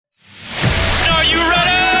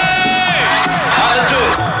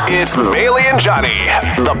It's Bailey and Johnny,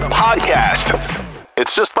 the podcast.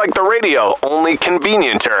 It's just like the radio, only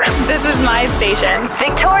convenienter. This is my station.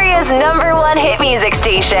 Victoria's #1 hit music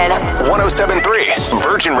station. 107.3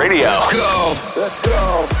 Virgin Radio. Let's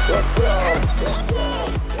go.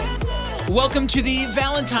 Welcome to the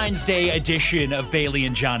Valentine's Day edition of Bailey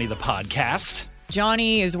and Johnny, the podcast.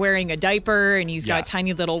 Johnny is wearing a diaper and he's got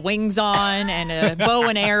tiny little wings on and a bow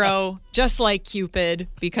and arrow, just like Cupid,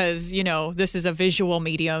 because, you know, this is a visual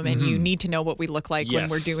medium and you need to know what we look like when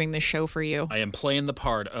we're doing this show for you. I am playing the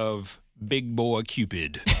part of Big Boy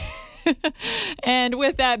Cupid. And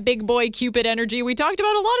with that big boy Cupid energy, we talked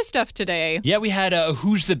about a lot of stuff today. Yeah, we had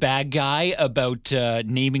Who's the Bad Guy about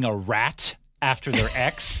naming a rat after their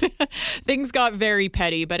ex. Things got very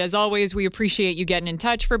petty, but as always, we appreciate you getting in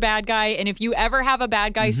touch for Bad Guy. And if you ever have a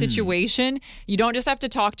bad guy situation, you don't just have to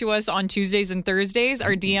talk to us on Tuesdays and Thursdays.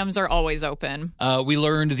 Our DMs are always open. We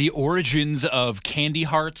learned the origins of candy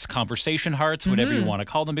hearts, conversation hearts, whatever you want to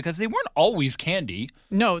call them, because they weren't always candy.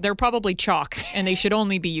 No, they're probably chalk, and they should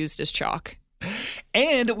only be used as chalk.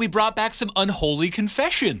 And we brought back some unholy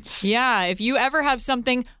confessions. Yeah, if you ever have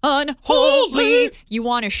something unholy you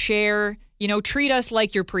want to share, you know, treat us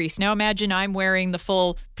like your priest. Now imagine I'm wearing the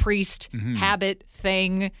full priest habit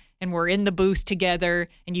thing and we're in the booth together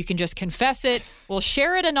and you can just confess it. We'll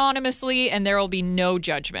share it anonymously and there will be no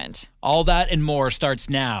judgment. All that and more starts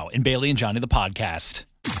now in Bailey and Johnny, the podcast.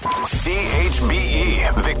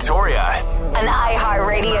 CHBE Victoria. An iHeart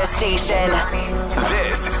radio station.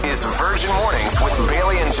 This is Virgin Mornings with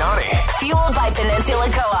Bailey and Johnny. Fueled by Peninsula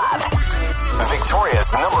Co-op.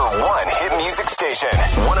 Victoria's #1 hit music station.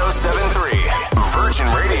 107.3 Virgin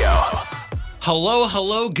Radio.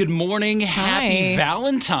 Hello, good morning. Happy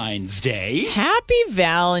Valentine's Day. Happy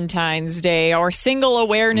Valentine's Day or Single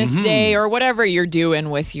Awareness Day or whatever you're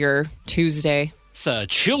doing with your Tuesday. It's a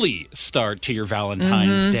chilly start to your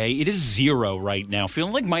Valentine's Day. It is 0 right now,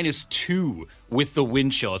 feeling like -2 with the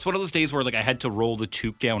wind chill. It's one of those days where like I had to roll the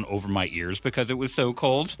toque down over my ears because it was so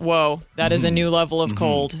cold. Whoa, that is a new level of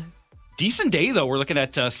cold. Decent day, though. We're looking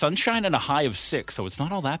at sunshine and a high of 6, so it's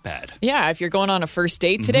not all that bad. Yeah, if you're going on a first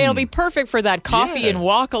date today, it'll be perfect for that coffee and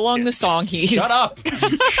walk along the Songhees. Shut up.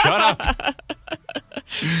 Shut up.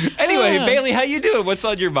 Anyway, Bailey, how you doing? What's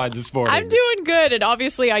on your mind this morning? I'm doing good, and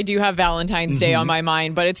obviously I do have Valentine's Day on my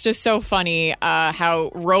mind, but it's just so funny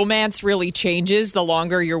how romance really changes the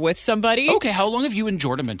longer you're with somebody. Okay, how long have you and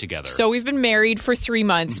Jordan been together? So we've been married for 3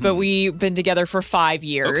 months, but we've been together for 5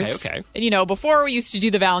 years. Okay. And, you know, before we used to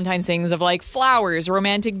do the Valentine's things of like flowers,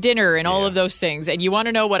 romantic dinner, and all of those things. And you want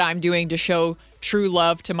to know what I'm doing to show true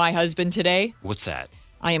love to my husband today? What's that?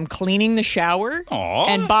 I am cleaning the shower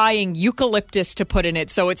and buying eucalyptus to put in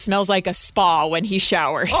it so it smells like a spa when he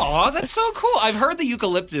showers. Oh, that's so cool. I've heard the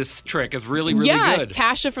eucalyptus trick is really, really good.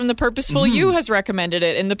 Tasha from the Purposeful You has recommended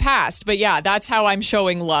it in the past. But yeah, that's how I'm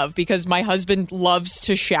showing love because my husband loves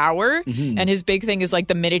to shower. And his big thing is like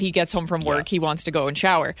the minute he gets home from work, he wants to go and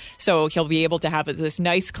shower. So he'll be able to have this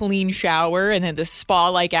nice clean shower and then this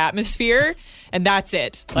spa-like atmosphere. And that's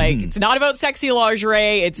it. Like, it's not about sexy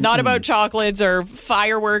lingerie. It's not about chocolates or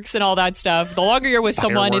fireworks and all that stuff. The longer you're with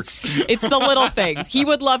someone, it's the little things. He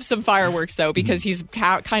would love some fireworks, though, because he's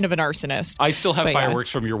kind of an arsonist. I still have fireworks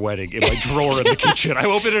from your wedding in my drawer in the kitchen. I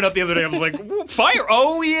opened it up the other day. I was like, fire.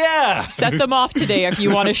 Oh, yeah. Set them off today if you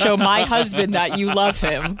want to show my husband that you love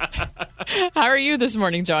him. How are you this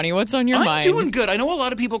morning, Johnny? What's on your mind? I'm doing good. I know a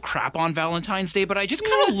lot of people crap on Valentine's Day, but I just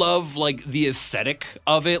kind of love, like, the aesthetic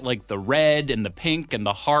of it, like the red and the pink and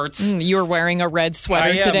the hearts. You're wearing a red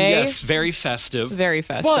sweater today? Yes, very festive. Very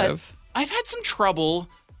festive. But I've had some trouble.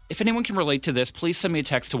 If anyone can relate to this, please send me a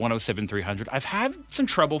text to 107-300. I've had some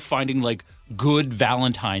trouble finding, like, good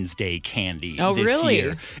Valentine's Day candy this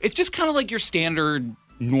year. It's just kind of like your standard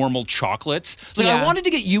normal chocolates. Like, I wanted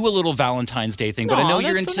to get you a little Valentine's Day thing, but I know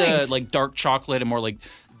you're into, like, dark chocolate and more, like,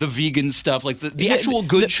 the vegan stuff, like the actual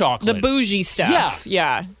good chocolate. The bougie stuff.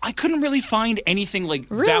 Yeah. I couldn't really find anything like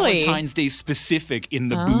Valentine's Day specific in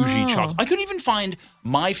the bougie chocolate. I couldn't even find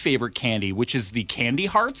my favorite candy, which is the candy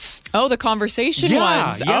hearts. Oh, the conversation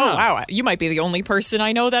ones. Yeah. Oh, wow. You might be the only person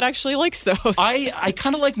I know that actually likes those. I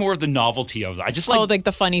kind of like more of the novelty of them. I just like... Oh, like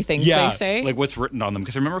the funny things they say? Like what's written on them.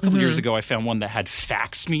 Because I remember a couple years ago, I found one that had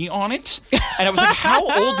Fax Me on it. And I was like, how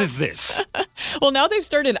old is this? Well, now they've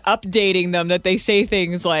started updating them that they say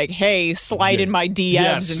things like, hey, slide in my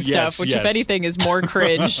DMs and stuff, which if anything is more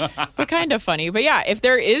cringe, but kind of funny. But yeah, if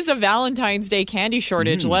there is a Valentine's Day candy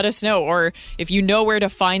shortage, let us know. Or if you know where to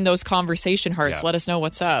find those conversation hearts, let us know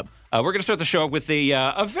what's up. We're going to start the show with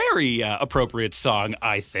a very appropriate song,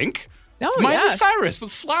 I think. It's Oh, Miley Cyrus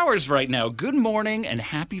with Flowers right now. Good morning and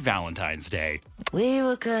happy Valentine's Day. We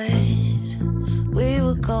were good, we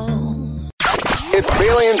were gold. It's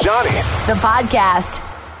Bailey and Johnny. The podcast.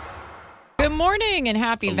 Good morning and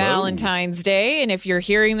happy Valentine's Day. And if you're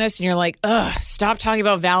hearing this and you're like, ugh, stop talking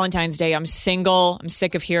about Valentine's Day. I'm single. I'm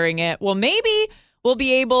sick of hearing it. Well, maybe we'll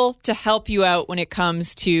be able to help you out when it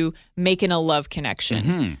comes to making a love connection.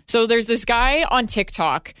 Mm-hmm. So there's this guy on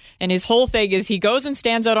TikTok, and his whole thing is he goes and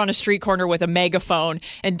stands out on a street corner with a megaphone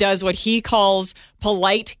and does what he calls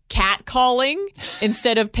polite catcalling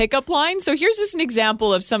instead of pickup lines. So here's just an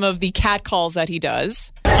example of some of the catcalls that he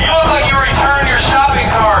does. You look like you returned your shopping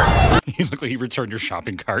cart. You look like you returned your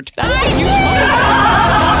shopping cart. That is a huge compliment.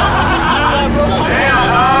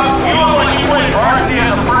 Damn, you look like you played varsity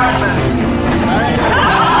as a freshman.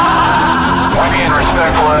 We're being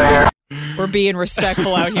respectful out here. We're being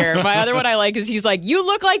respectful out here. My other one I like is he's like, you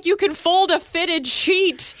look like you can fold a fitted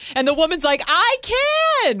sheet. And the woman's like, I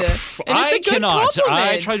can. And it's a good cannot. compliment.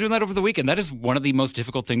 I tried doing that over the weekend. That is one of the most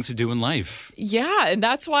difficult things to do in life. Yeah, and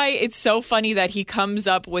that's why it's so funny that he comes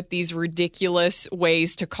up with these ridiculous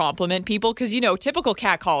ways to compliment people. Because, you know, typical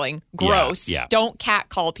catcalling, gross. Yeah. Don't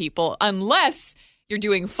catcall people unless you're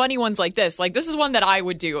doing funny ones like this. Like, this is one that I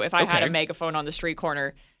would do if I had a megaphone on the street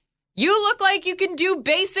corner. You look like you can do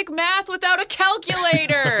basic math without a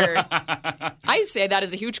calculator. I say that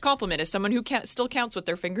as a huge compliment as someone who still counts with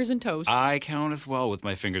their fingers and toes. I count as well with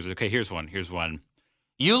my fingers. Okay, here's one.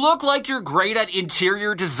 You look like you're great at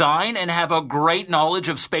interior design and have a great knowledge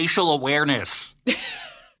of spatial awareness.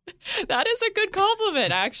 That is a good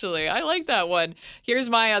compliment, actually. I like that one. Here's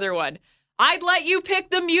my other one. I'd let you pick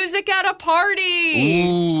the music at a party.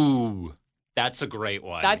 Ooh. That's a great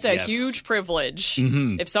one. That's a huge privilege.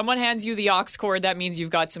 Mm-hmm. If someone hands you the aux cord, that means you've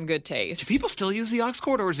got some good taste. Do people still use the aux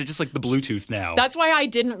cord, or is it just like the Bluetooth now? That's why I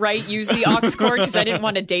didn't use the aux cord, because I didn't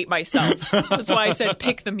want to date myself. That's why I said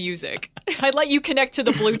pick the music. I'd let you connect to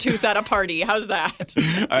the Bluetooth at a party. How's that?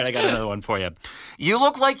 All right, I got another one for you. You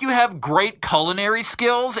look like you have great culinary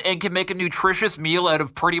skills and can make a nutritious meal out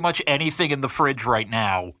of pretty much anything in the fridge right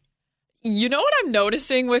now. You know what I'm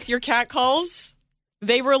noticing with your catcalls?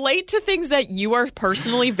 They relate to things that you are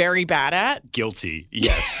personally very bad at. Guilty,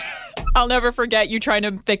 yes. I'll never forget you trying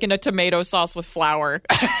to thicken a tomato sauce with flour.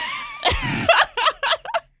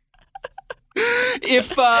 If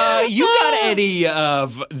you got any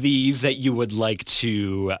of these that you would like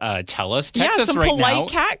to tell us, text us right now. Yeah, some polite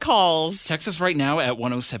catcalls. Text us right now at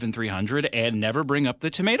 107-300 and never bring up the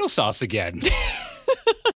tomato sauce again.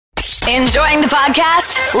 Enjoying the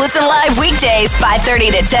podcast? Listen live weekdays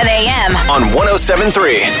 5:30 to 10 a.m. on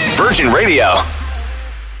 107.3 Virgin Radio.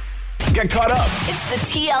 Get caught up. It's the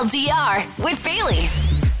TLDR with Bailey.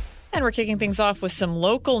 And we're kicking things off with some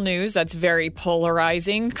local news that's very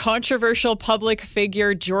polarizing. Controversial public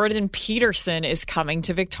figure Jordan Peterson is coming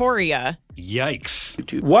to Victoria.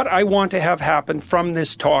 Yikes. What I want to have happen from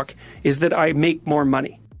this talk is that I make more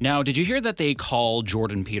money. Now, did you hear that they call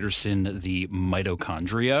Jordan Peterson the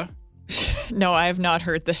mitochondria? No, I have not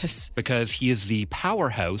heard this. Because he is the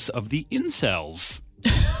powerhouse of the incels.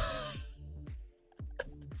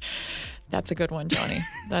 That's a good one, Johnny.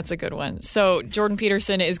 That's a good one. So Jordan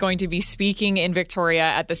Peterson is going to be speaking in Victoria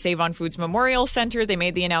at the Save on Foods Memorial Center. They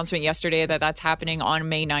made the announcement yesterday that that's happening on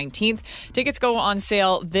May 19th. Tickets go on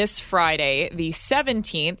sale this Friday, the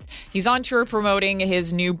 17th. He's on tour promoting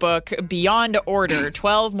his new book, Beyond Order,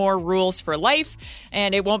 12 More Rules for Life.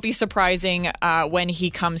 And it won't be surprising when he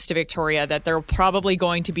comes to Victoria that there are probably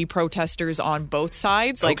going to be protesters on both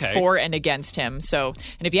sides, like for and against him. So,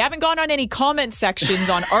 and if you haven't gone on any comment sections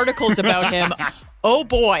on articles about him, oh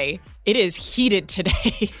boy, it is heated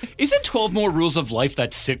today. Isn't 12 More Rules of Life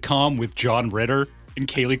that sitcom with John Ritter and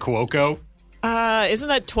Kaylee Cuoco? Isn't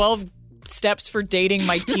that 12 Steps for Dating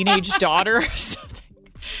My Teenage Daughter or something?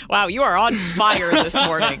 Wow, you are on fire this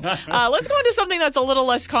morning. Let's go into something that's a little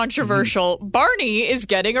less controversial. Barney is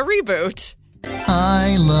getting a reboot.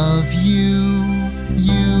 I love you,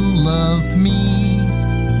 you love me,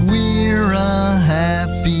 we're a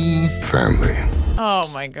happy family. Oh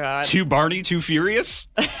my God. Too Barney, too furious?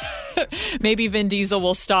 Maybe Vin Diesel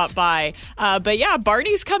will stop by. But yeah,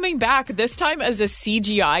 Barney's coming back, this time as a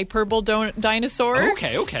CGI purple dinosaur.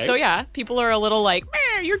 Okay. So yeah, people are a little like,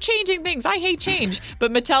 you're changing things. I hate change.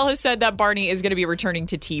 But Mattel has said that Barney is going to be returning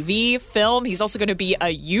to TV, film. He's also going to be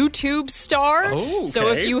a YouTube star. Oh, okay. So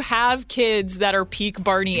if you have kids that are peak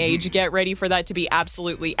Barney age, get ready for that to be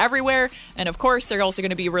absolutely everywhere. And of course, they're also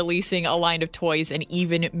going to be releasing a line of toys and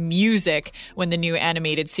even music when the new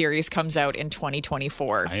animated series comes out in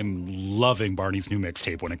 2024. I am loving Barney's new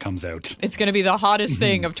mixtape when it comes out. It's going to be the hottest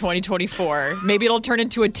thing of 2024. Maybe it'll turn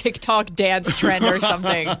into a TikTok dance trend or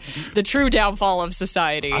something. The true downfall of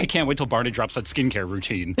society. I can't wait till Barney drops that skincare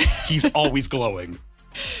routine. He's always glowing.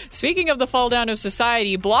 Speaking of the fall down of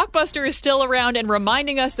society, Blockbuster is still around and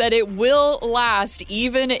reminding us that it will last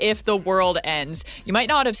even if the world ends. You might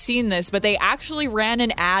not have seen this, but they actually ran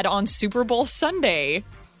an ad on Super Bowl Sunday.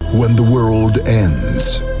 When the world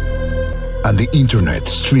ends and the internet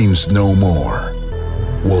streams no more,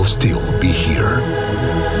 we'll still be here.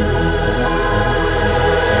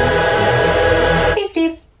 Hey,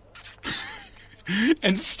 Steve.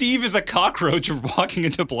 And Steve is a cockroach walking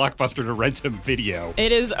into Blockbuster to rent a video.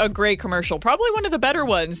 It is a great commercial. Probably one of the better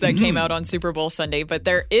ones that came out on Super Bowl Sunday. But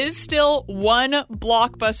there is still one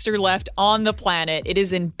Blockbuster left on the planet. It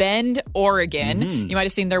is in Bend, Oregon. You might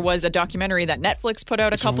have seen there was a documentary that Netflix put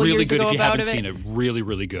out a couple years ago about it. Really good if you haven't seen it. Really,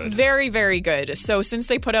 really good. Very, very good. So since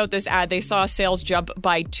they put out this ad, they saw sales jump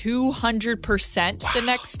by 200% the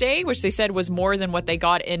next day, which they said was more than what they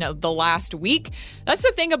got in the last week. That's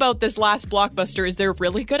the thing about this last Blockbuster is they're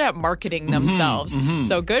really good at marketing themselves.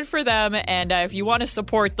 So good for them. And if you want to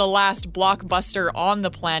support the last Blockbuster on the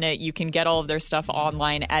planet, you can get all of their stuff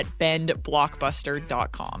online at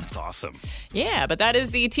bendblockbuster.com. That's awesome. Yeah, but that is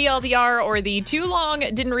the TLDR, or the too long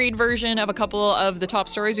didn't read version of a couple of the top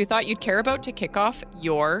stories we thought you'd care about to kick off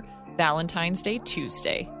your Valentine's Day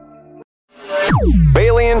Tuesday.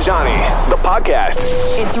 Bailey and Johnny, the podcast.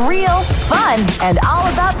 It's real, fun, and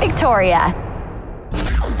all about Victoria.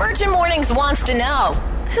 Virgin Mornings wants to know,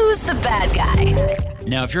 who's the bad guy?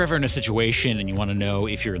 Now, if you're ever in a situation and you want to know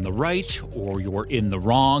if you're in the right or you're in the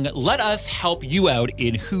wrong, let us help you out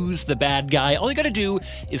in Who's the Bad Guy. All you got to do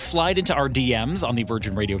is slide into our DMs on the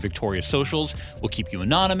Virgin Radio Victoria socials. We'll keep you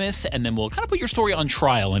anonymous, and then we'll kind of put your story on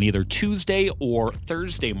trial on either Tuesday or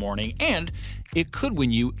Thursday morning, and it could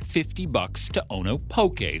win you $50 to Ono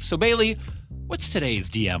Poke. So, Bailey, what's today's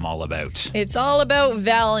DM all about? It's all about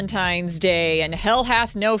Valentine's Day, and hell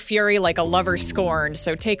hath no fury like a lover scorned.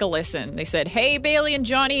 So take a listen. They said, "Hey, Bailey and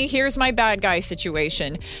Johnny, here's my bad guy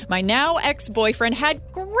situation. My now ex-boyfriend had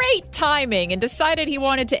great timing and decided he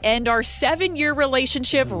wanted to end our 7-year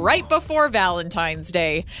relationship right before Valentine's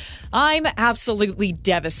Day. I'm absolutely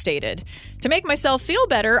devastated. To make myself feel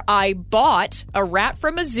better, I bought a rat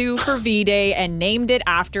from a zoo for V-Day and named it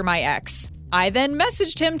after my ex. I then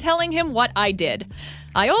messaged him telling him what I did.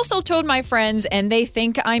 I also told my friends, and they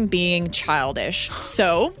think I'm being childish.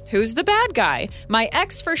 So, who's the bad guy? My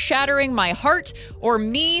ex for shattering my heart, or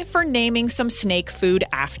me for naming some snake food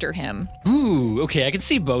after him?" Ooh, okay, I can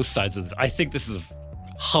see both sides of this. I think this is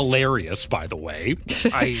hilarious, by the way.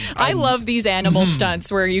 I love these animal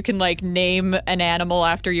stunts where you can like name an animal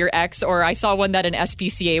after your ex, or I saw one that an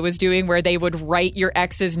SPCA was doing where they would write your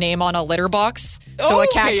ex's name on a litter box so a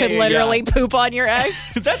cat could literally poop on your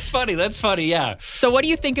ex. That's funny, yeah. So what do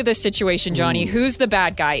you think of this situation, Johnny? Who's the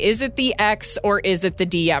bad guy? Is it the ex or is it the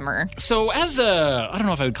DMer? So as I don't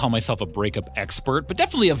know if I would call myself a breakup expert, but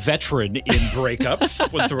definitely a veteran in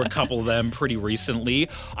breakups. Went through a couple of them pretty recently.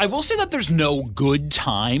 I will say that there's no good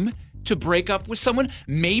time to break up with someone.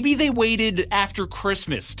 Maybe they waited after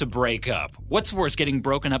Christmas to break up. What's worse, getting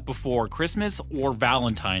broken up before Christmas or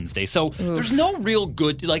Valentine's Day? So there's no real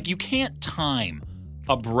good, like you can't time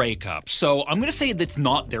a breakup. So I'm going to say that's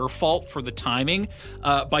not their fault for the timing,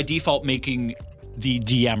 by default making the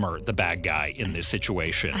DMer the bad guy in this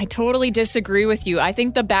situation. I totally disagree with you. I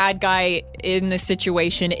think the bad guy in this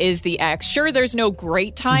situation is the ex. Sure, there's no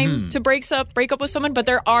great time to break up with someone, but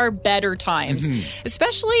there are better times.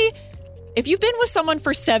 Especially if you've been with someone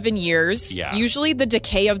for 7 years, usually the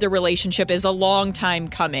decay of the relationship is a long time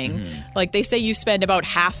coming. Like they say you spend about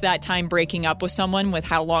half that time breaking up with someone with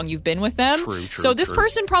how long you've been with them. True, so this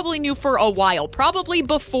person probably knew for a while, probably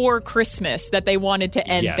before Christmas, that they wanted to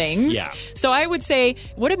end things. Yeah. So I would say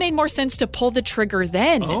would have made more sense to pull the trigger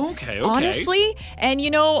then. Okay. Honestly. And you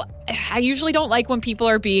know, I usually don't like when people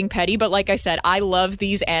are being petty, but like I said, I love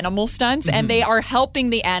these animal stunts and they are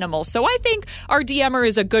helping the animals. So I think our DMer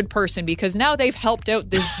is a good person because now they've helped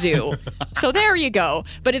out this zoo. So there you go.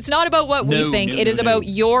 But it's not about what we think. It is about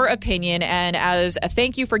your opinion. And as a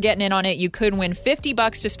thank you for getting in on it, you could win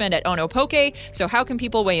 $50 to spend at Ono Poke. So how can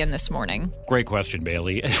people weigh in this morning? Great question,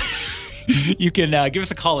 Bailey. You can give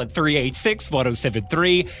us a call at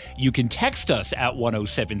 386-1073. You can text us at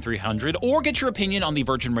 107300 or get your opinion on the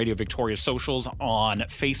Virgin Radio Victoria socials on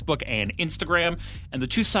Facebook and Instagram. And the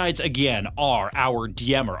two sides, again, are our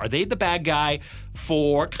DMer. Are they the bad guy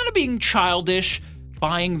for kind of being childish,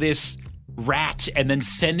 buying this rat and then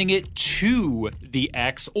sending it to the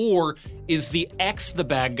ex? Or is the ex the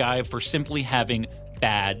bad guy for simply having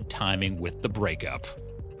bad timing with the breakup?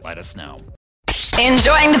 Let us know.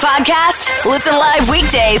 Enjoying the podcast? Listen live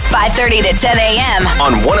weekdays 5:30 to 10 a.m.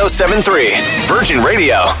 on 107.3 Virgin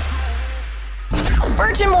Radio.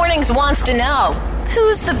 Virgin Mornings wants to know,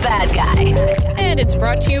 who's the bad guy? And it's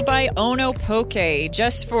brought to you by Ono Poke.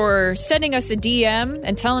 Just for sending us a DM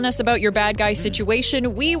and telling us about your bad guy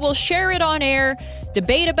situation, we will share it on air,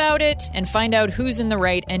 debate about it, and find out who's in the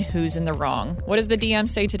right and who's in the wrong. What does the DM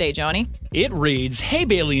say today, Johnny? It reads, "Hey,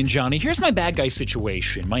 Bailey and Johnny, here's my bad guy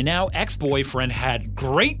situation. My now ex-boyfriend had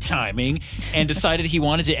great timing and decided he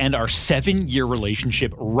wanted to end our 7-year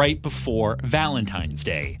relationship right before Valentine's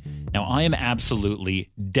Day. Now, I am absolutely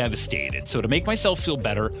devastated. So to make myself feel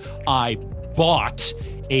better, I bought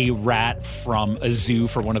a rat from a zoo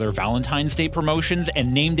for one of their Valentine's Day promotions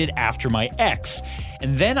and named it after my ex.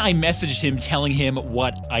 And then I messaged him telling him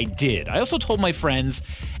what I did. I also told my friends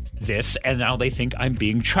this, and now they think I'm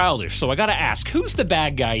being childish. So I gotta ask, who's the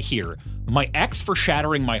bad guy here? My ex for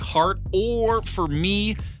shattering my heart, or for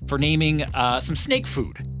me for naming some snake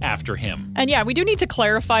food after him?" And yeah, we do need to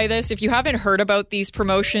clarify this. If you haven't heard about these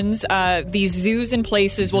promotions, these zoos and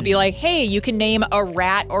places will be like, hey, you can name a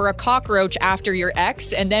rat or a cockroach after your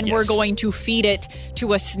ex, and then we're going to feed it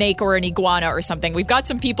to a snake or an iguana or something. We've got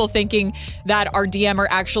some people thinking that our DMer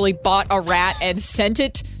actually bought a rat and sent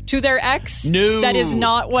it to their ex. No. That is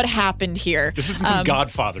not what happened here. This isn't some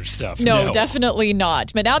Godfather stuff. No, definitely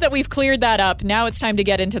not. But now that we've cleared that up, now it's time to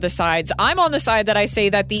get into the sides. I'm on the side that I say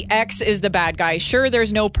that the ex is the bad guy. Sure,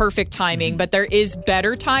 there's no perfect timing, but there is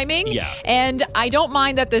better timing. Yeah. And I don't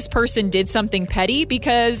mind that this person did something petty,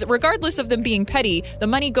 because regardless of them being petty, the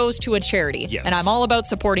money goes to a charity. Yes. And I'm all about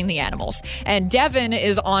supporting the animals. And Devin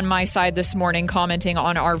is on my side this morning, commenting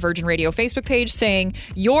on our Virgin Radio Facebook page saying,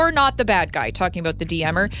 "You're not the bad guy," talking about the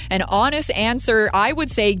DMer. An honest answer, I would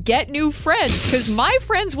say, get new friends, because my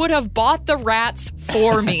friends would have bought the rats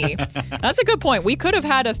for me. That's a good point. We could have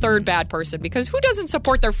had a third bad person, because who doesn't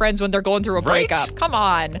support their friends when they're going through a breakup? Come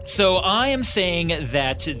on. So I am saying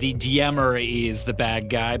that the DMer is the bad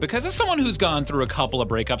guy, because as someone who's gone through a couple of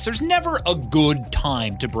breakups, there's never a good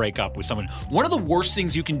time to break up with someone. One of the worst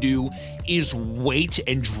things you can do is wait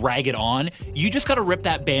and drag it on. You just got to rip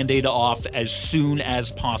that Band-Aid off as soon as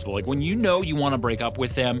possible. Like, when you know you want to break up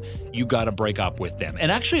with them, you got to break up with them. And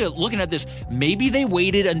actually, looking at this, maybe they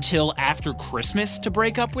waited until after Christmas to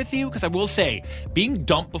break up with you, because I will say, being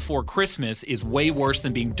dumped before Christmas is way worse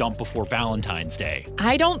than being dumped before Valentine's Day.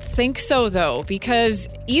 I don't think so, though, because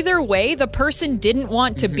either way, the person didn't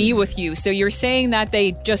want to be with you. So you're saying that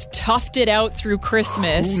they just toughed it out through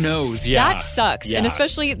Christmas. Who knows? Yeah. That sucks. Yeah. And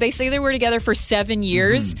especially, they say they were together for 7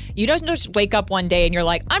 years. You don't just wake up one day and you're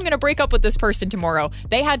like, I'm going to break up with this person tomorrow.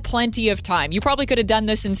 They had plenty of time. You probably could have done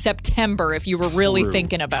this in September if you were really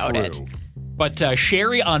thinking about it. But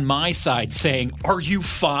Sherry on my side saying, "Are you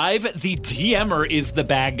 5? The DMer is the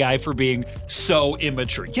bad guy for being so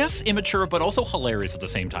immature." Yes, immature, but also hilarious at the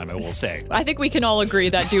same time, I will say. I think we can all agree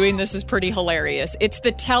that doing this is pretty hilarious. It's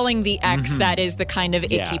the telling the ex that is the kind of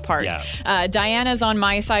icky part. Yeah. Diana's on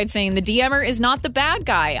my side saying, the DMer is not the bad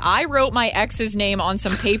guy. I wrote my ex's name on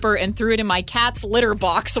some paper and threw it in my cat's litter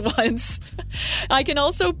box once. You can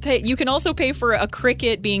also pay for a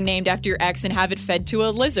cricket being named after your ex and have it fed to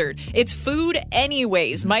a lizard. It's food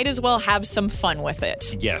anyways. Might as well have some fun with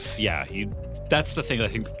it. Yes, yeah. That's the thing I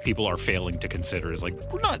think people are failing to consider, is like,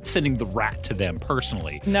 we're not sending the rat to them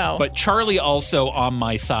personally. No. But Charlie also on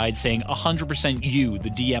my side saying 100% you, the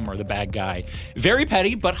DMer, the bad guy. Very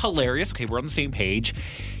petty, but hilarious. Okay, we're on the same page.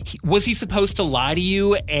 Was he supposed to lie to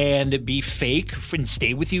you and be fake and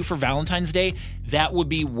stay with you for Valentine's Day? That would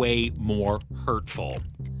be way more hurtful.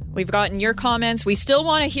 We've gotten your comments. We still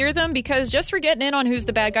want to hear them, because just for getting in on who's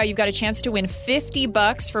the bad guy, you've got a chance to win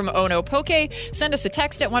 $50 from Ono Poke. Send us a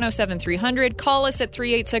text at 107300, call us at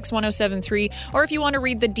 386-1073, or if you want to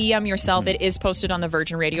read the DM yourself, it is posted on the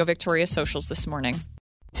Virgin Radio Victoria socials this morning.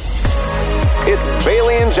 It's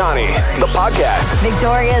Bailey and Johnny, the podcast.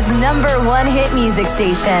 Victoria's #1 hit music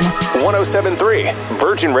station. 1073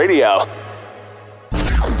 Virgin Radio.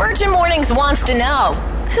 Virgin Mornings wants to know,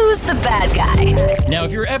 who's the bad guy? Now,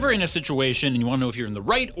 if you're ever in a situation and you want to know if you're in the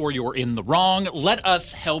right or you're in the wrong, let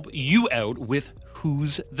us help you out with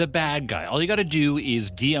Who's the Bad Guy. All you got to do is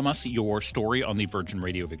DM us your story on the Virgin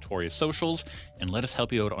Radio Victoria socials and let us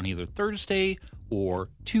help you out on either Thursday or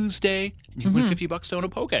Tuesday, and you can win $50 to Ono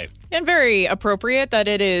Poke. And very appropriate that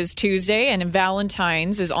it is Tuesday and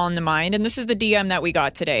Valentine's is on the mind. And this is the DM that we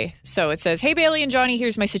got today. So it says, "Hey, Bailey and Johnny,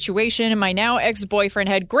 here's my situation. My now ex-boyfriend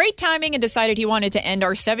had great timing and decided he wanted to end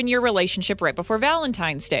our 7-year relationship right before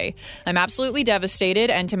Valentine's Day. I'm absolutely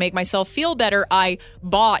devastated, and to make myself feel better, I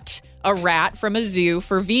bought a rat from a zoo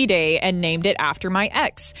for V-Day and named it after my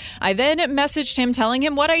ex. I then messaged him telling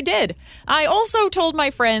him what I did. I also told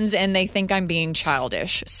my friends and they think I'm being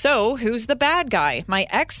childish. So who's the bad guy? My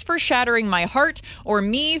ex for shattering my heart or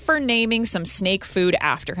me for naming some snake food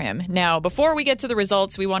after him? Now, before we get to the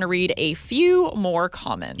results, we want to read a few more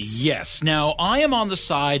comments. Yes. Now, I am on the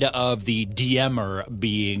side of the DMer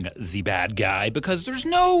being the bad guy because there's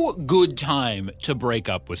no good time to break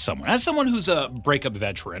up with someone. As someone who's a breakup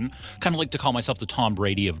veteran, kind of like to call myself the Tom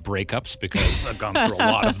Brady of breakups because I've gone through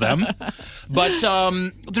a lot of them. But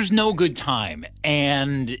there's no good time,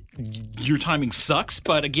 and your timing sucks.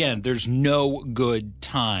 But again, there's no good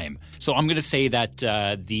time. So I'm going to say that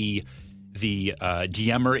the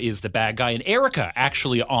DMer is the bad guy, and Erica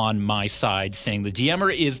actually on my side saying the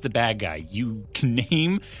DMer is the bad guy. You can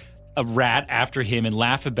name a rat after him and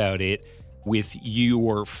laugh about it with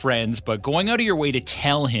your friends, but going out of your way to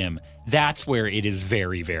tell him, that's where it is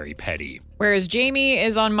very, very petty. Whereas Jamie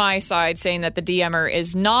is on my side saying that the DMer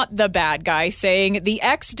is not the bad guy, saying the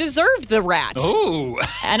ex deserved the rat. Oh.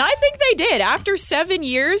 And I think they did. After 7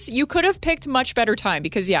 years, you could have picked much better time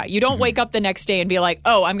because, yeah, you don't wake up the next day and be like,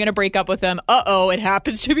 oh, I'm going to break up with them. Uh-oh, it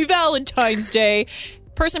happens to be Valentine's Day.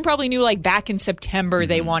 Person probably knew like back in September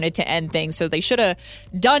they wanted to end things, so they should have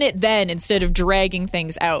done it then instead of dragging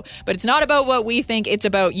things out. But it's not about what we think, it's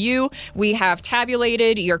about you. We have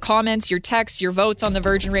tabulated your comments, your texts, your votes on the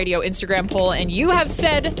Virgin Radio Instagram poll, and you have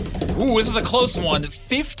said... Ooh, this is a close one.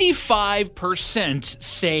 55%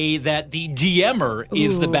 say that the DMer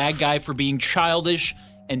is the bad guy for being childish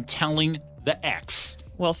and telling the ex.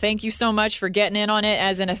 Well, thank you so much for getting in on it.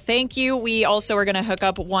 As in a thank you, we also are going to hook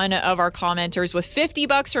up one of our commenters with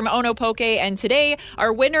 $50 from Onopoke. And today,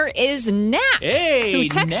 our winner is Nat, who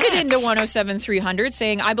texted into 107-300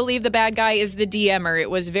 saying, I believe the bad guy is the DMer.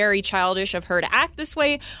 It was very childish of her to act this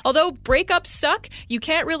way. Although breakups suck, you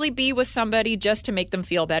can't really be with somebody just to make them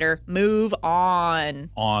feel better. Move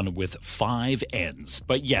on. On with 5 N's.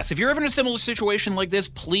 But yes, if you're ever in a similar situation like this,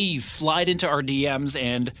 please slide into our DMs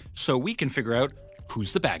and so we can figure out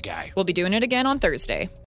who's the bad guy. We'll be doing it again on Thursday.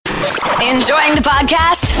 Enjoying the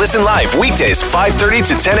podcast? Listen live weekdays 5:30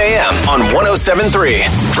 to 10 a.m. on 107.3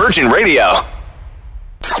 Virgin Radio.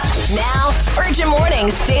 Now, Virgin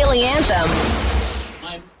Mornings Daily Anthem.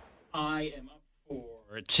 I am up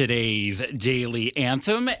for today's Daily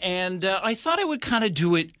Anthem, and I thought I would kind of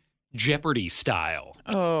do it Jeopardy style.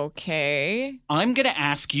 Okay. I'm going to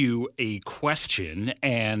ask you a question,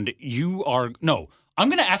 and I'm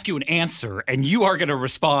going to ask you an answer, and you are going to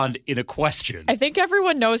respond in a question. I think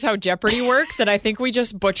everyone knows how Jeopardy works, and I think we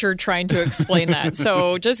just butchered trying to explain that.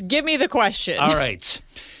 So just give me the question. All right.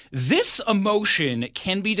 This emotion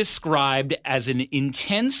can be described as an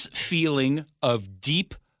intense feeling of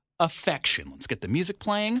deep affection. Let's get the music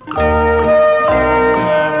playing. Do you want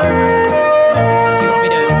me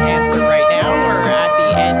to answer right now or at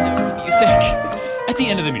the end of the music? At the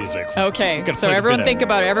end of the music. Okay, so everyone think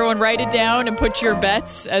about it. Everyone write it down and put your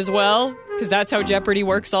bets as well, because that's how Jeopardy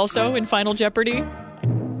works also in Final Jeopardy.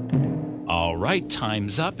 All right,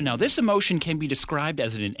 time's up. Now, this emotion can be described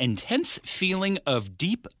as an intense feeling of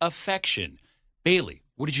deep affection. Bailey,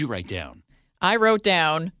 what did you write down? I wrote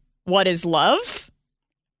down, what is love?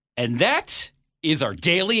 And that is our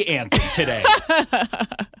Daily Anthem today.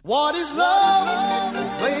 What is love?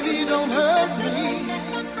 Baby, don't hurt me.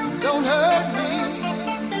 Don't hurt me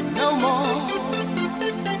no more.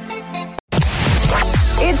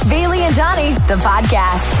 It's Bailey and Johnny, the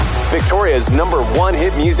podcast. Victoria's #1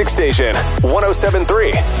 hit music station,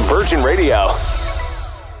 107.3 Virgin Radio.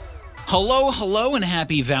 Hello, and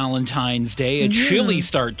happy Valentine's Day. A chilly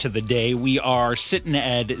start to the day. We are sitting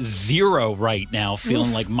at 0 right now,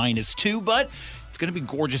 feeling like -2, but it's going to be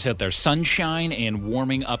gorgeous out there. Sunshine and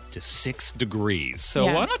warming up to 6 degrees.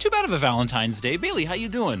 So not too bad of a Valentine's Day. Bailey, how you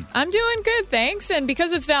doing? I'm doing good, thanks. And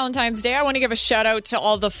because it's Valentine's Day, I want to give a shout out to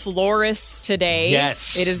all the florists today.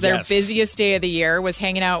 Yes. It is their busiest day of the year. Was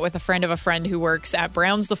hanging out with a friend of a friend who works at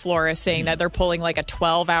Brown's the Florist, saying that they're pulling like a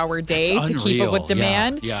 12-hour day to keep up with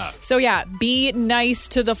demand. Yeah. So be nice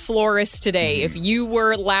to the florists today. If you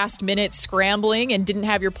were last minute scrambling and didn't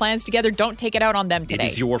have your plans together, don't take it out on them today.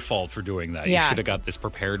 It is your fault for doing that. You should have got this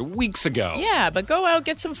prepared weeks ago. Yeah, but go out,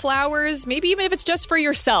 get some flowers, maybe even if it's just for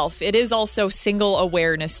yourself. It is also Single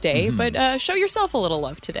Awareness Day, but show yourself a little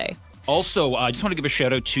love today. Also, I just want to give a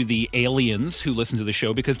shout out to the aliens who listen to the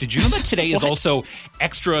show, because did you know that today is also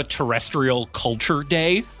Extraterrestrial Culture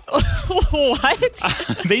Day? What?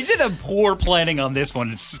 They did a poor planning on this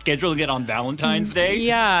one. It's scheduling it on Valentine's Day.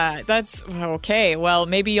 Yeah, that's okay. Well,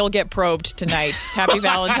 maybe you'll get probed tonight. Happy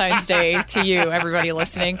Valentine's Day to you, everybody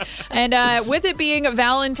listening. And with it being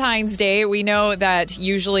Valentine's Day, we know that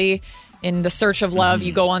usually in the search of love,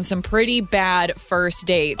 you go on some pretty bad first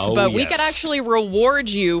dates. But we could actually reward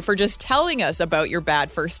you for just telling us about your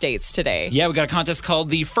bad first dates today. Yeah, we got a contest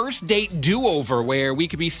called the First Date Do-Over, where we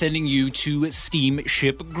could be sending you to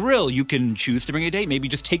Steamship Grill. You can choose to bring a date. Maybe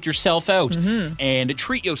just take yourself out and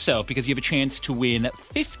treat yourself, because you have a chance to win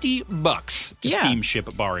 $50 to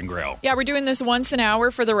Steamship Bar and Grill. Yeah, we're doing this once an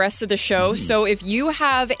hour for the rest of the show. So if you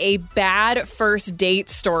have a bad first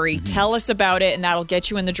date story, tell us about it, and that'll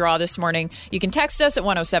get you in the draw this morning. You can text us at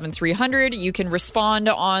 107-300. You can respond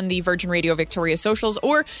on the Virgin Radio Victoria socials,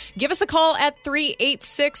 or give us a call at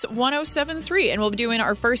 386-1073. And we'll be doing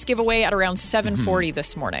our first giveaway at around 7:40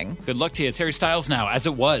 this morning. Good luck to you. It's Harry Styles now, As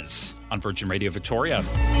It Was, on Virgin Radio Victoria.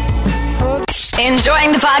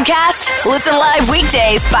 Enjoying the podcast? Listen live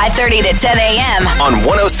weekdays 5:30 to 10 a.m. on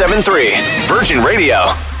 107.3 Virgin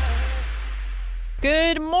Radio.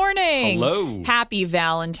 Good morning. Hello. Happy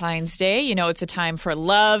Valentine's Day. You know, it's a time for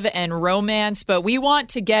love and romance, but we want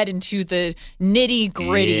to get into the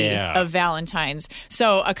nitty-gritty of Valentine's.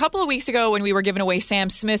 So a couple of weeks ago when we were giving away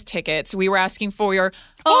Sam Smith tickets, we were asking for your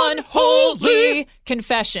unholy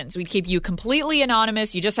confessions. We'd keep you completely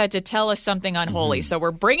anonymous. You just had to tell us something unholy. So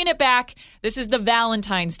we're bringing it back. This is the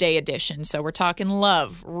Valentine's Day edition. So we're talking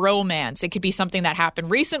love, romance. It could be something that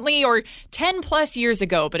happened recently or 10 plus years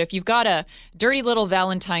ago. But if you've got a dirty little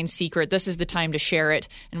Valentine's secret, this is the time to share it,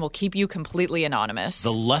 and we'll keep you completely anonymous.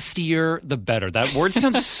 The lustier, the better. That word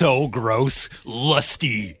sounds so gross.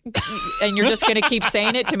 Lusty. And you're just going to keep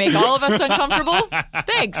saying it to make all of us uncomfortable?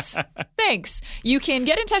 Thanks. You can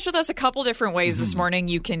get in touch with us a couple different ways this morning.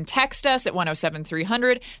 You can text us at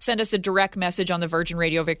 107-300, send us a direct message on the Virgin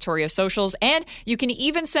Radio Victoria socials, and you can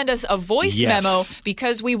even send us a voice memo,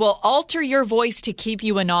 because we will alter your voice to keep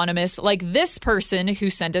you anonymous, like this person who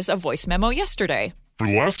sent us a voice memo yesterday. For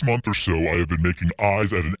the last month or so, I have been making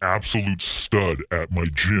eyes at an absolute stud at my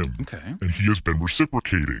gym. Okay. And he has been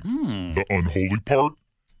reciprocating. The unholy part?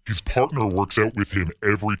 His partner works out with him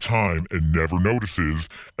every time and never notices,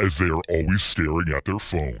 as they are always staring at their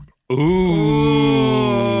phone. Ooh,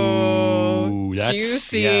 that's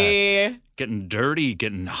juicy. Yeah. Getting dirty,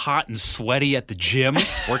 getting hot and sweaty at the gym,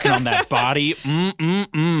 working on that body.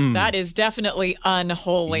 That is definitely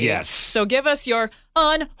unholy. Yes. So give us your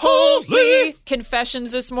unholy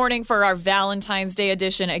confessions this morning for our Valentine's Day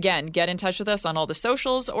edition. Again, get in touch with us on all the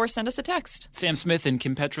socials or send us a text. Sam Smith and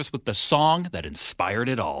Kim Petras with the song that inspired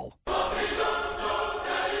it all.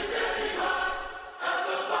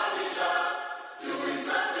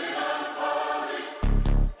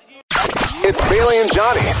 It's Bailey and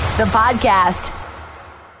Johnny, The podcast.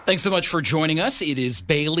 Thanks so much for joining us. It is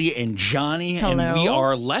Bailey and Johnny, Hello. and we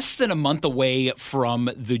are less than a month away from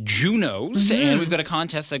the Junos, and we've got a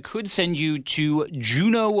contest that could send you to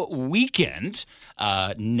Juno Weekend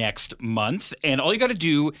next month, and all you got to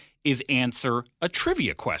do is answer a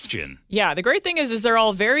trivia question. Yeah, the great thing is they're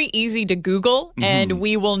all very easy to Google, and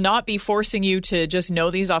we will not be forcing you to just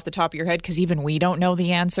know these off the top of your head, because even we don't know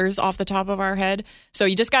the answers off the top of our head. So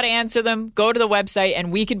you just got to answer them, go to the website,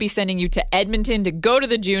 and we could be sending you to Edmonton to go to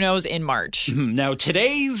the Junos in March. Now,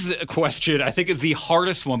 today's question, I think, is the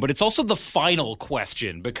hardest one, but it's also the final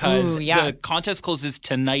question, because the contest closes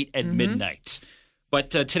tonight at midnight.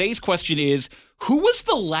 But today's question is, who was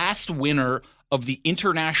the last winner of the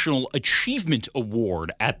International Achievement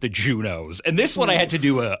Award at the Junos? And this one I had to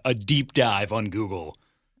do a deep dive on Google.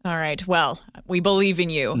 All right. Well, we believe in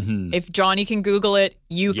you. If Johnny can Google it,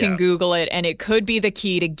 you can Google it. And it could be the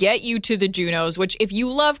key to get you to the Junos, which if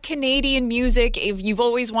you love Canadian music, if you've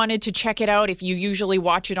always wanted to check it out, if you usually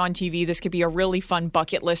watch it on TV, this could be a really fun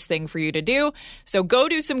bucket list thing for you to do. So go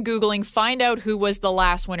do some Googling, find out who was the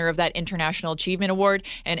last winner of that International Achievement Award,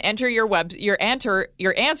 and enter your answer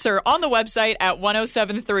on the website at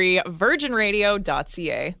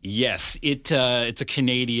 1073virginradio.ca. Yes, it's a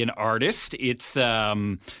Canadian artist. It's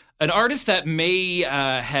an artist that may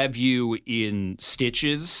have you in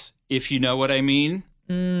stitches, if you know what I mean.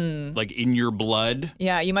 Like in your blood.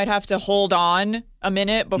 Yeah, you might have to hold on a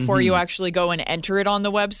minute before you actually go and enter it on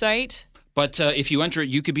the website. But if you enter it,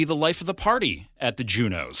 you could be the life of the party at the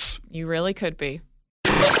Junos. You really could be.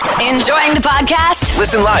 Enjoying the podcast?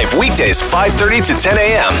 Listen live weekdays 5:30 to 10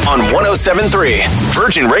 a.m. on 107.3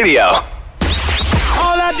 Virgin Radio. All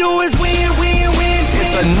I do is win, win, win.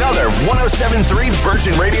 It's another 107.3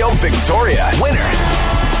 Virgin Radio Victoria winner.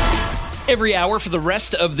 Every hour for the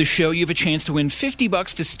rest of the show, you have a chance to win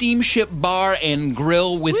 $50 to Steamship Bar and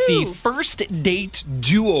Grill with the first date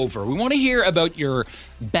do-over. We want to hear about your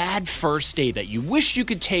bad first date that you wish you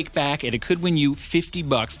could take back, and it could win you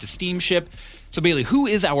 $50 to Steamship. So, Bailey, who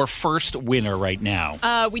is our first winner right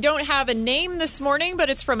now? We don't have a name this morning, but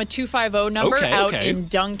it's from a 250 number out in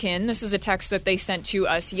Duncan. This is a text that they sent to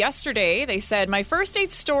us yesterday. They said, my first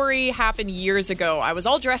date story happened years ago. I was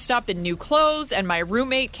all dressed up in new clothes, and my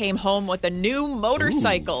roommate came home with a new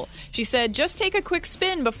motorcycle. She said, just take a quick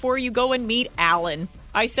spin before you go and meet Alan.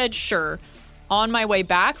 I said, sure. On my way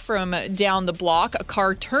back from down the block, a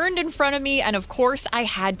car turned in front of me, and of course, I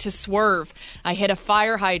had to swerve. I hit a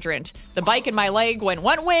fire hydrant. The bike in my leg went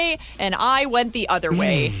one way, and I went the other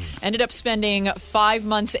way. Ended up spending 5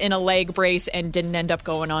 months in a leg brace and didn't end up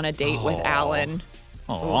going on a date with Alan.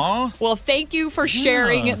 Aww. Well, thank you for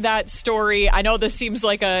sharing that story. I know this seems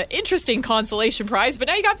like an interesting consolation prize, but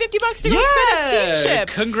now you got $50 to go spend at Steamship.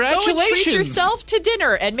 Congratulations. Go and treat yourself to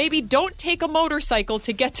dinner, and maybe don't take a motorcycle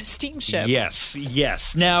to get to Steamship.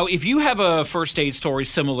 Yes. Now, if you have a first date story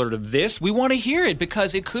similar to this, we want to hear it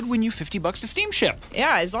because it could win you $50 to Steamship.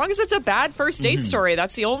 Yeah, as long as it's a bad first date story.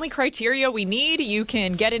 That's the only criteria we need. You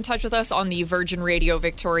can get in touch with us on the Virgin Radio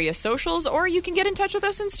Victoria socials, or you can get in touch with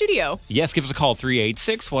us in studio. Yes, give us a call,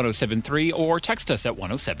 386-1073, or text us at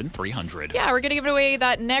 107-300. Yeah, we're going to give away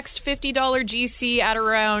that next $50 GC at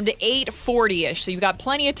around 8:40-ish. So you've got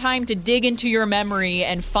plenty of time to dig into your memory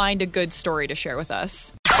and find a good story to share with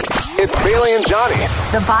us. It's Bailey and Johnny.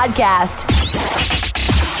 The podcast.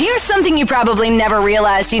 Here's something you probably never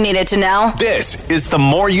realized you needed to know. This is The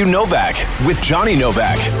More You Know Back with Johnny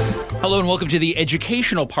Novak. Hello and welcome to the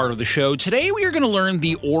educational part of the show. Today we are going to learn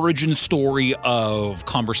the origin story of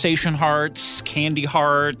conversation hearts, candy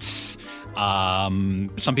hearts.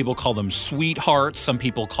 Some people call them sweethearts. Some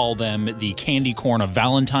people call them the candy corn of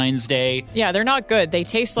Valentine's Day. Yeah, they're not good. They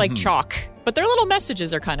taste like chalk. But their little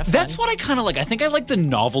messages are kind of fun. That's what I kind of like. I think I like the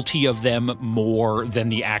novelty of them more than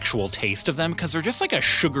the actual taste of them because they're just like a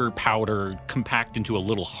sugar powder compact into a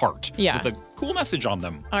little heart with a cool message on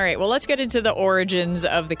them. All right, well, let's get into the origins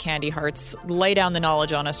of the candy hearts. Lay down the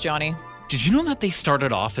knowledge on us, Johnny. Did you know that they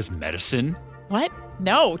started off as medicine? What?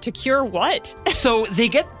 No, to cure what? So they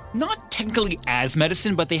get not technically as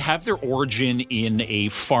medicine, but they have their origin in a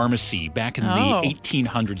pharmacy back in the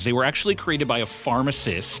 1800s. They were actually created by a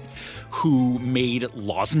pharmacist who made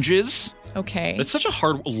lozenges. Okay. It's such a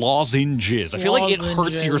hard lozenges. I feel like it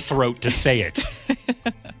hurts your throat to say it.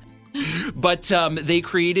 But they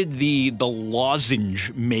created the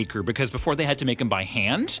lozenge maker because before they had to make them by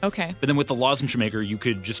hand. Okay. But then with the lozenge maker, you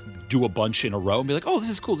could just do a bunch in a row and be like, oh, this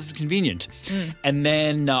is cool. This is convenient. And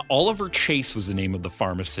then Oliver Chase was the name of the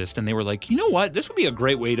pharmacist. And they were like, you know what? This would be a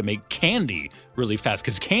great way to make candy really fast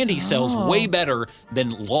because candy sells way better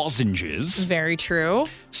than lozenges. Very true.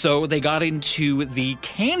 So they got into the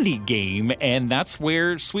candy game, and that's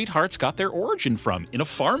where Sweethearts got their origin from, in a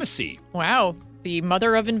pharmacy. Wow. The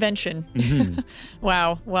mother of invention.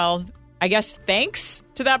 Wow. Well, I guess thanks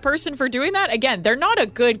to that person for doing that. Again, they're not a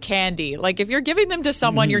good candy. Like, if you're giving them to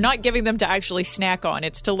someone, you're not giving them to actually snack on.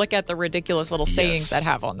 It's to look at the ridiculous little sayings that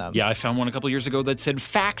have on them. Yeah, I found one a couple years ago that said,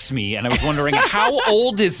 fax me, and I was wondering, how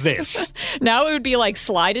old is this? Now it would be like,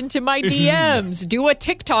 slide into my DMs, do a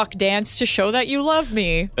TikTok dance to show that you love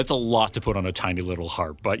me. That's a lot to put on a tiny little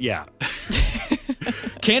heart, but yeah.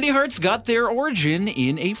 Candy hearts got their origin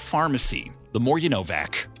in a pharmacy. The more you know,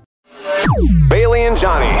 Vac. Bailey and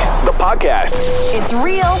Johnny, the podcast. It's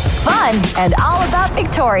real, fun, and all about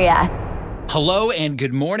Victoria. Hello and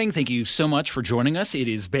good morning. Thank you so much for joining us. It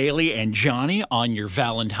is Bailey and Johnny on your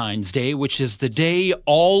Valentine's Day, which is the day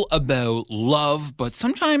all about love. But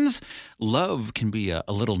sometimes love can be a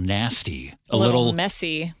little nasty. A little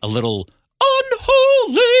messy. A little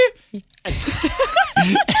unholy.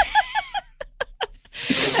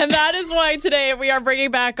 And that is why today we are bringing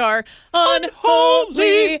back our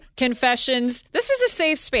Unholy Confessions. This is a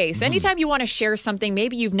safe space. Anytime you want to share something,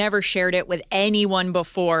 maybe you've never shared it with anyone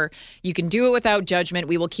before, you can do it without judgment.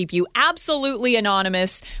 We will keep you absolutely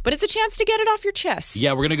anonymous, but it's a chance to get it off your chest.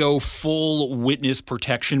 Yeah, we're going to go full witness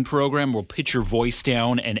protection program. We'll pitch your voice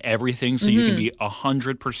down and everything so you can be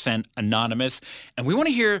 100% anonymous. And we want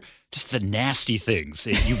to hear just the nasty things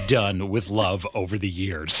that you've done with love over the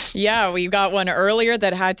years. Yeah, we got one earlier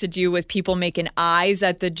that had to do with people making eyes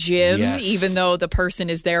at the gym, even though the person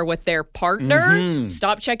is there with their partner.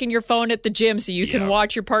 Stop checking your phone at the gym so you can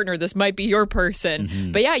watch your partner. This might be your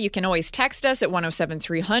person. But yeah, you can always text us at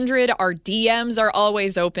 107-300. Our DMs are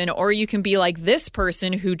always open, or you can be like this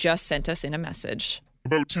person who just sent us in a message.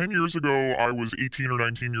 About 10 years ago, I was 18 or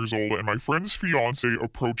 19 years old, and my friend's fiance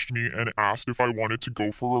approached me and asked if I wanted to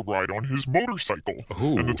go for a ride on his motorcycle.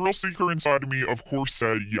 Ooh. And the thrill seeker inside of me, of course,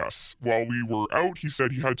 said yes. While we were out, he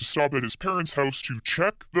said he had to stop at his parents' house to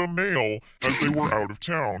check the mail as they were out of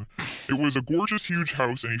town. It was a gorgeous, huge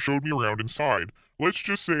house, and he showed me around inside. Let's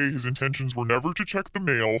just say his intentions were never to check the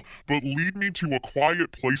mail, but lead me to a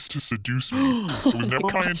quiet place to seduce me. It was never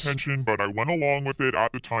my intention, but I went along with it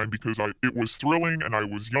at the time because it was thrilling and I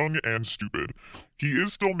was young and stupid. He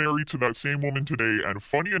is still married to that same woman today, and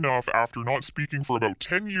funny enough, after not speaking for about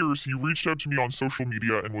 10 years, he reached out to me on social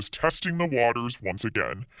media and was testing the waters once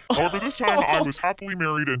again. However, this time I was happily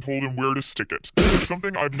married and told him where to stick it. It's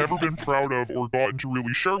something I've never been proud of or gotten to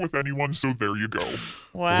really share with anyone, so there you go.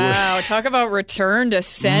 Wow, talk about return to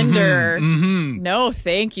sender. No,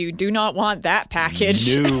 thank you. Do not want that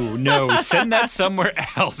package. No. Send that somewhere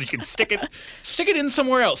else. You can stick it in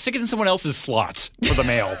somewhere else. Stick it in someone else's slot for the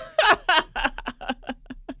mail.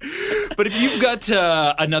 But if you've got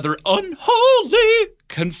another unholy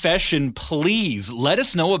confession, please let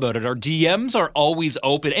us know about it. Our DMs are always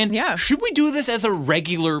open. And should we do this as a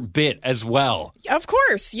regular bit as well? Of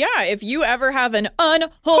course. Yeah. If you ever have an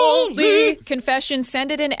unholy confession,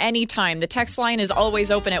 send it in anytime. The text line is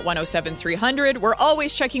always open at 107-300. We're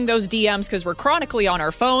always checking those DMs because we're chronically on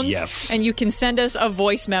our phones. Yes. And you can send us a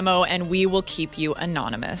voice memo and we will keep you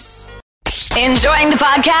anonymous. Enjoying the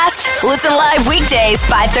podcast? Listen live weekdays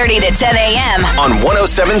 5:30 to 10 a.m. on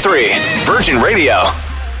 107.3 Virgin Radio.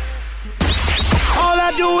 All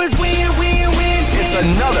I do is win, win, win. It's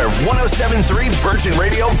another 107.3 Virgin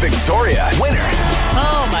Radio Victoria winner.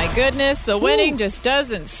 Oh my goodness, the winning just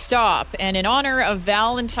doesn't stop. And in honor of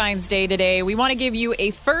Valentine's Day today, we want to give you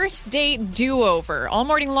a first date do-over. All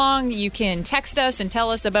morning long, you can text us and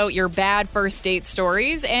tell us about your bad first date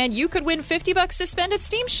stories, and you could win $50 to spend at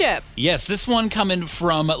Steamship. Yes, this one coming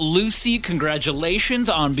from Lucy. Congratulations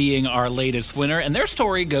on being our latest winner. And their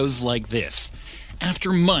story goes like this.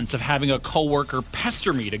 After months of having a coworker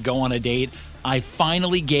pester me to go on a date, I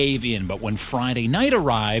finally gave in. But when Friday night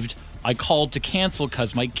arrived, I called to cancel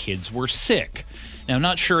because my kids were sick. Now, I'm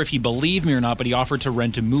not sure if he believed me or not, but he offered to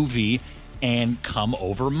rent a movie and come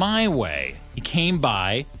over my way. He came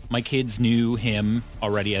by. My kids knew him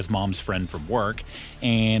already as mom's friend from work,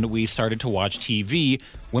 and we started to watch TV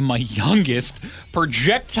when my youngest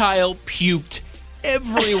projectile puked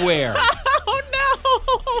everywhere. Oh, no.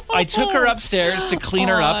 I took her upstairs to clean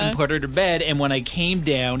her up and put her to bed, and when I came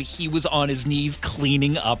down, he was on his knees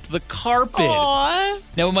cleaning up the carpet. Aww.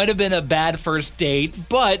 Now, it might have been a bad first date,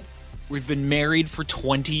 but we've been married for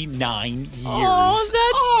 29 years. Oh,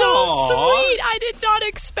 that's so sweet. I did not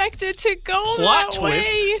expect it to go Plot that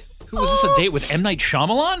twist. way. Was this a date with M. Night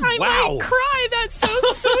Shyamalan? I might cry. That's so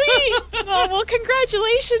sweet. Oh, well,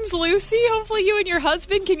 congratulations, Lucy. Hopefully you and your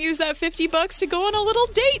husband can use that $50 to go on a little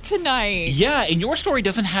date tonight. Yeah, and your story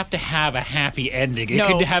doesn't have to have a happy ending. It No.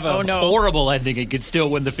 could have a horrible ending. It could still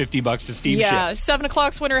win the $50 to Steamship. Yeah, 7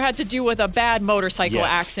 o'clock's winner had to do with a bad motorcycle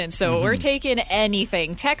accident, so we're taking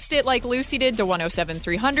anything. Text it like Lucy did to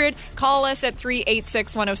 107-300. Call us at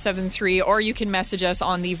 386-1073, or you can message us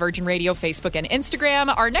on the Virgin Radio Facebook and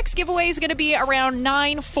Instagram. Our next giveaway is going to be around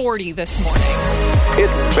 9:40 this morning.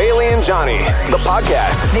 It's Bailey and Johnny, the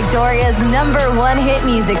podcast. Victoria's #1 hit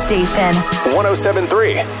music station.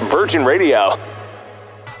 107.3 Virgin Radio.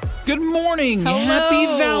 Good morning. Hello. Happy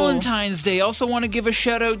Valentine's Day. Also want to give a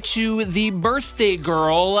shout out to the birthday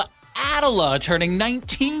girl, Adela, turning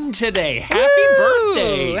 19 today. Happy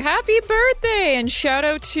birthday. Happy birthday. And shout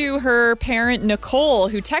out to her parent, Nicole,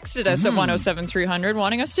 who texted us at 107-300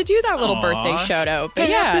 wanting us to do that little birthday shout out. But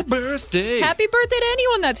Happy birthday. Happy birthday to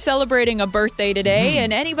anyone that's celebrating a birthday today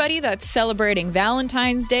and anybody that's celebrating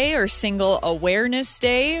Valentine's Day or Single Awareness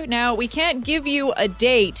Day. Now, we can't give you a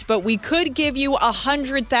date, but we could give you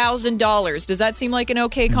 $100,000. Does that seem like an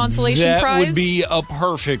okay consolation prize? That would be a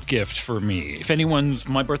perfect gift for me. If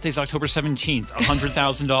my birthday's October 17th,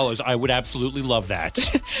 $100,000, I would absolutely love that.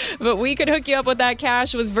 But we could hook you up with that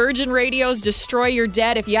cash with Virgin Radio's Destroy Your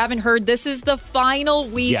Debt. If you haven't heard, this is the final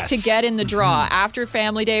week to get in the draw. After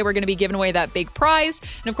Family Day, we're going to be giving away that big prize.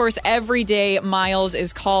 And of course, every day, Miles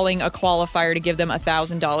is calling a qualifier to give them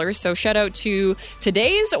 $1,000. So shout out to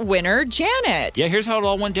today's winner, Janet. Yeah, here's how it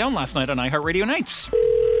all went down last night on iHeartRadio Nights.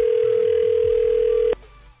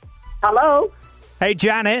 Hello? Hey,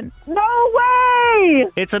 Janet. No way!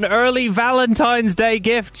 It's an early Valentine's Day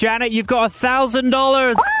gift, Janet. You've got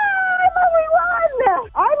 $1,000.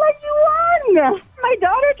 I let you won! My my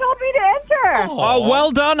daughter told me to enter. Oh,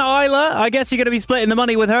 well done, Isla. I guess you're going to be splitting the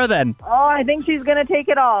money with her then. Oh, I think she's gonna take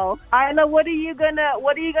it all. Isla, what are you gonna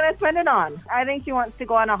spend it on? I think she wants to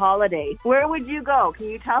go on a holiday. Where would you go? Can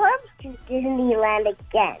you tell him? To Disneyland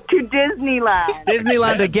again. To Disneyland.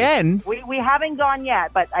 Disneyland again? We haven't gone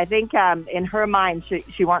yet, but I think in her mind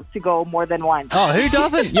she wants to go more than once. Oh, who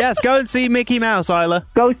doesn't? Yes, go and see Mickey Mouse, Isla.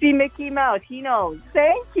 Go see Mickey Mouse. He knows.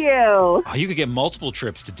 Thank you. Oh, you could get multiple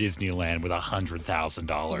trips to Disneyland with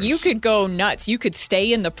 $100,000. You could go nuts. You could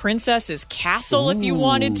stay in the princess's castle if you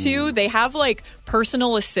wanted to. They have like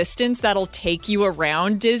personal assistants that'll take you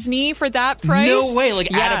around Disney for that price. No way.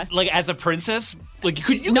 As a princess? Like,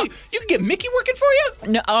 you could get Mickey working for you?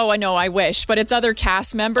 No, oh, I know, I wish. But it's other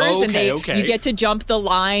cast members, and you get to jump the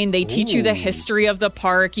line. They teach you the history of the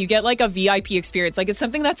park. You get like a VIP experience. Like, it's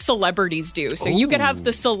something that celebrities do. So you could have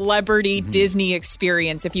the celebrity Disney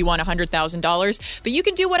experience if you want $100,000. But you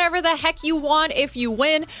can do whatever the heck you want if you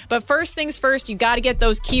win. But first things first, you got to get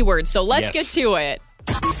those keywords. So let's get to it.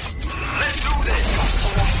 Let's do this.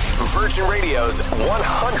 Virgin Radio's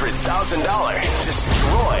 $100,000.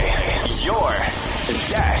 Destroy your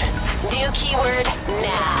debt. New keyword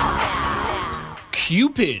now.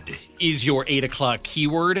 Cupid is your 8 o'clock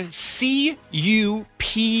keyword. CUPID.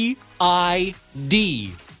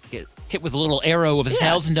 Get hit with a little arrow of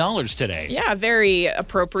 $1,000 today. Yeah, very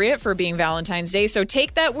appropriate for being Valentine's Day. So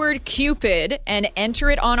take that word Cupid and enter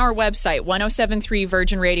it on our website,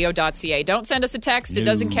 1073virginradio.ca. Don't send us a text. It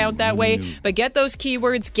doesn't count that way. But get those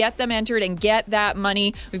keywords, get them entered, and get that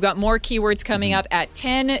money. We've got more keywords coming up at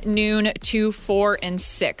 10, noon, 2, 4, and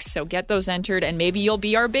 6. So get those entered, and maybe you'll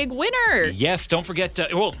be our big winner. Yes, don't forget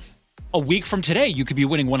a week from today, you could be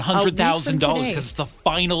winning $100,000 because it's the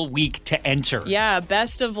final week to enter. Yeah,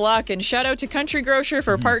 best of luck. And shout out to Country Grocer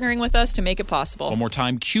for partnering with us to make it possible. One more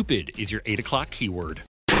time, Cupid is your 8 o'clock keyword.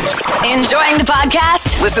 Enjoying the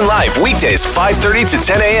podcast? Listen live weekdays 5:30 to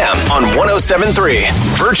 10 a.m. on 107.3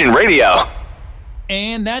 Virgin Radio.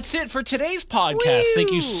 And that's it for today's podcast. Woo!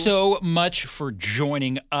 Thank you so much for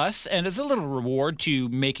joining us. And as a little reward to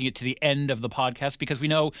making it to the end of the podcast, because we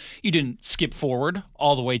know you didn't skip forward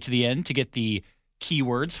all the way to the end to get the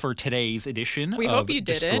keywords for today's edition we hope you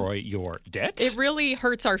did Destroy Your Debt. It really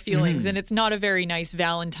hurts our feelings, and it's not a very nice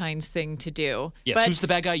Valentine's thing to do. Yes, but who's the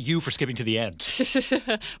bad guy? You for skipping to the end.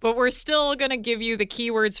 But we're still going to give you the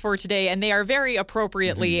keywords for today, and they are very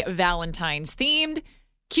appropriately Valentine's themed.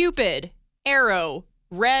 Cupid, arrow,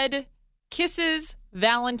 red, kisses,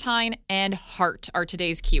 Valentine, and heart are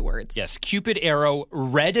today's keywords. Yes, Cupid, arrow,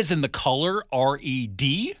 red is in the color,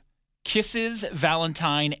 R-E-D. Kisses,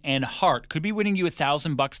 Valentine, and heart. Could be winning you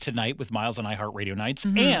 $1,000 tonight with Miles on iHeartRadio Nights.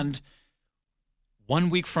 And 1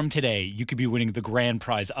 week from today, you could be winning the grand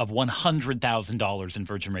prize of $100,000 in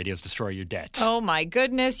Virgin Radio's Destroy Your Debt. Oh my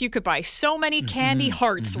goodness, you could buy so many candy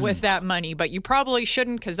hearts with that money, but you probably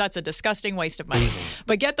shouldn't because that's a disgusting waste of money.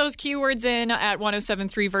 But get those keywords in at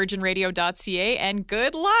 1073virginradio.ca and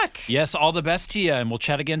good luck. Yes, all the best to you, and we'll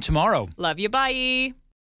chat again tomorrow. Love you, bye.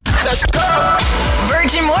 Let's go!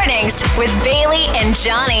 Virgin Mornings with Bailey and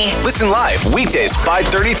Johnny. Listen live weekdays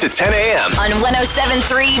 5:30 to 10 a.m. on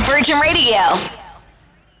 107.3 Virgin Radio.